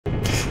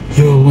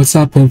Yo, what's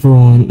up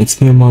everyone?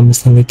 It's me,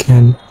 Mr.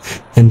 Ken,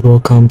 and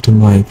welcome to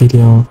my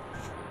video.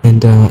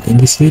 And in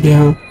this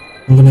video,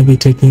 I'm gonna be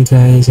taking you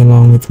guys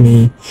along with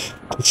me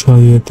to show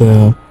you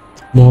the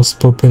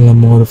most popular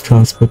mode of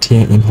transport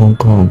here in Hong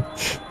Kong.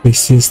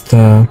 This is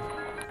the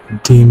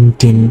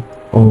Dim,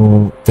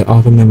 or the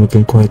other name we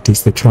can call it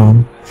is the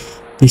Tram.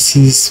 This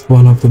is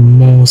one of the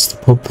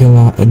most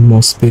popular and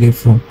most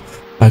beautiful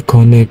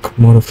iconic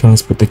mode of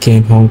transport here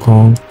in Hong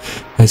Kong,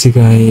 as you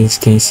guys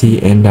can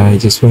see. And I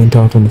just went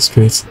out on the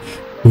streets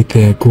with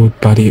a good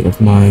buddy of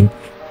mine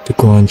to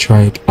go and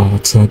try it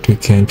out, so that we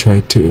can try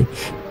to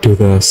do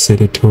the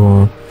city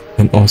tour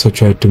and also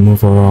try to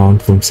move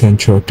around from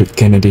Central to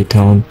Kennedy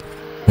Town.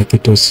 Like,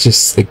 it was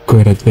just a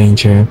great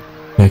adventure,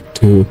 like,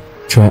 to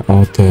try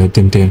out the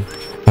Dim.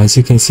 As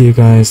you can see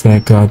guys,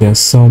 like there are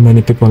so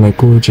many people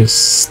like who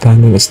just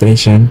stand in the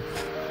station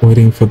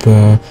waiting for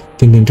the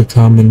Dim to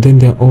come. And then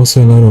there are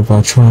also a lot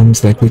of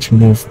trams like which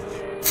move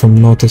from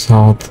north to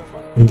south,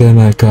 and then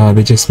like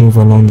they just move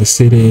along the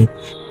city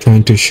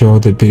trying to show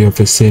the beauty of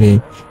the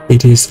city.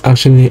 It is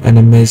actually an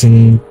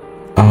amazing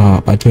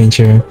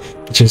adventure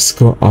to just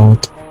go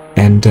out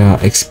and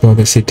explore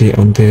the city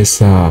on this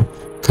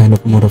kind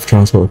of mode of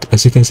transport.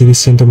 As you can see,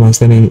 this gentleman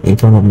standing in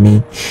front of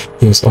me,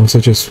 he was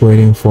also just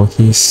waiting for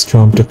his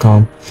tram to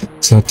come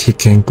so that he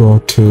can go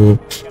to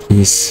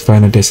his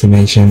final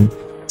destination.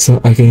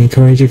 So I can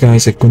encourage you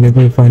guys, like,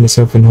 whenever you find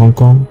yourself in Hong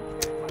Kong,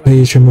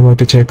 please remember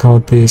to check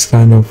out this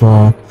kind of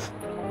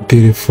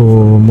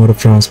beautiful mode of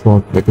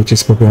transport, like, which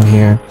is popular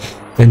here.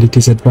 And it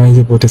is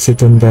advisable to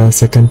sit on the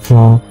second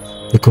floor,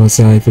 because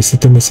if you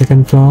sit on the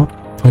second floor,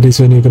 that is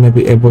when you're gonna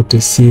be able to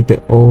see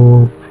the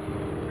old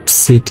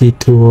city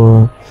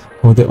tour,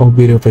 or the old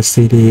beauty of a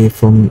city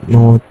from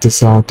north to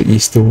south to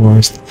east to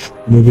west,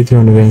 maybe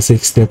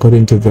 360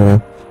 according to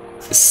the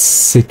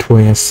seat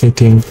where you're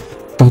sitting.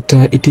 But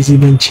it is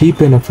even cheap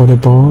and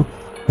affordable,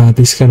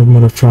 this kind of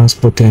mode of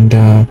transport, and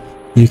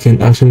you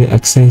can actually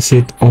access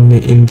it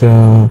only in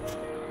the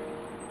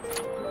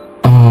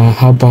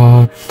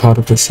harbour part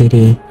of the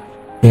city.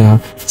 Yeah,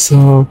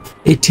 so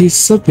it is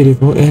so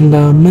beautiful, and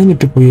many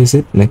people use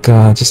it, like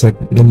just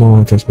like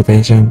normal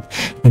transportation.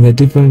 And the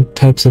different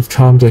types of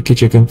trams like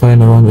which you can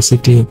find around the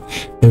city.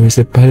 There is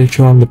a party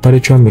tram. The party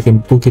tram, you can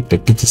book it,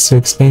 like, it is so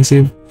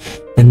expensive.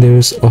 And there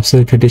is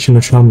also a traditional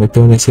tram, like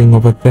the one I seeing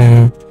over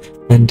there.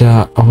 And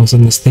I was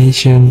on the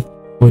station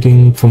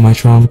waiting for my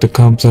tram to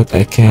come so that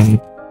I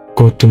can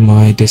go to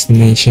my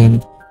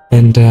destination.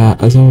 And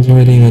as I was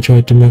waiting, I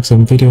tried to make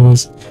some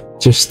videos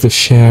just to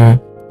share,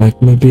 like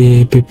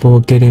maybe people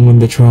getting on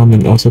the tram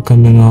and also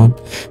coming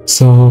out.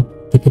 So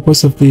the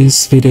purpose of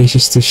this video is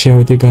just to share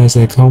with you guys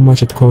like how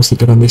much it costs to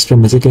get on this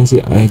tram. As you can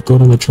see, I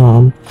got on the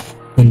tram,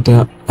 and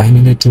I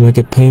needed to make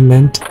a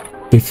payment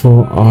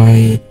before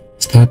I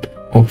start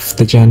off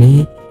the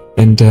journey.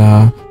 And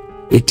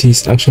it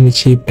is actually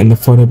cheap and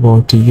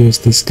affordable to use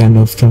this kind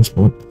of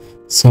transport.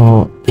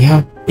 So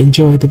yeah,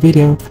 enjoy the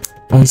video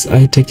as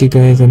I take you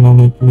guys along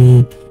with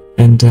me.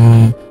 And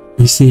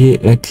you see,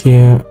 like,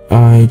 here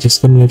I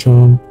just got on the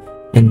tram,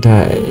 and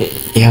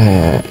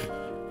yeah,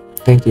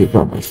 thank you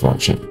very much for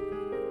watching.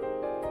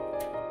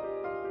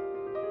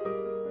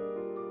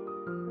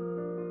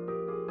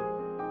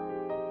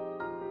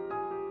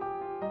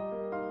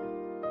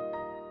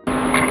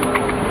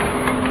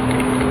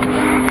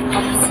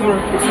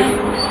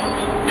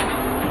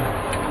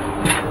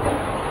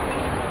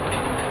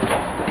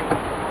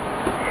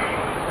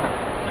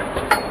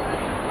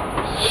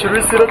 Should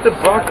we sit at the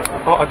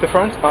back or at the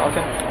front? Oh,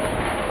 okay.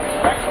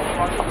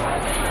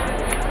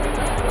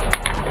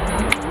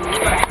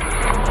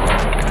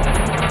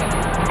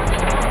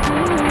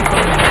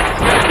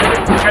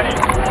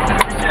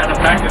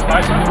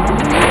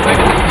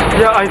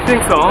 Yeah, I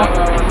think so.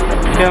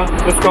 Yeah,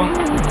 let's go.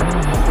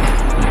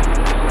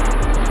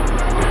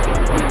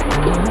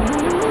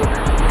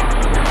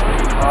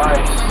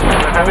 Nice.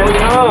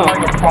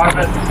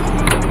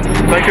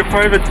 Like a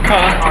private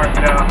car.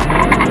 Yeah.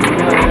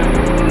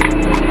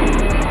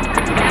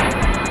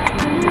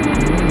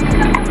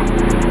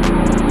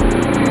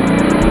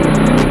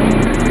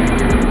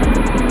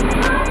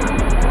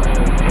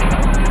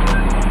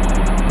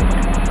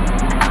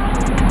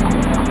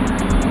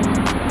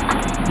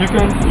 You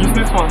can use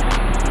this one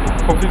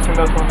for fixing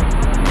that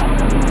one.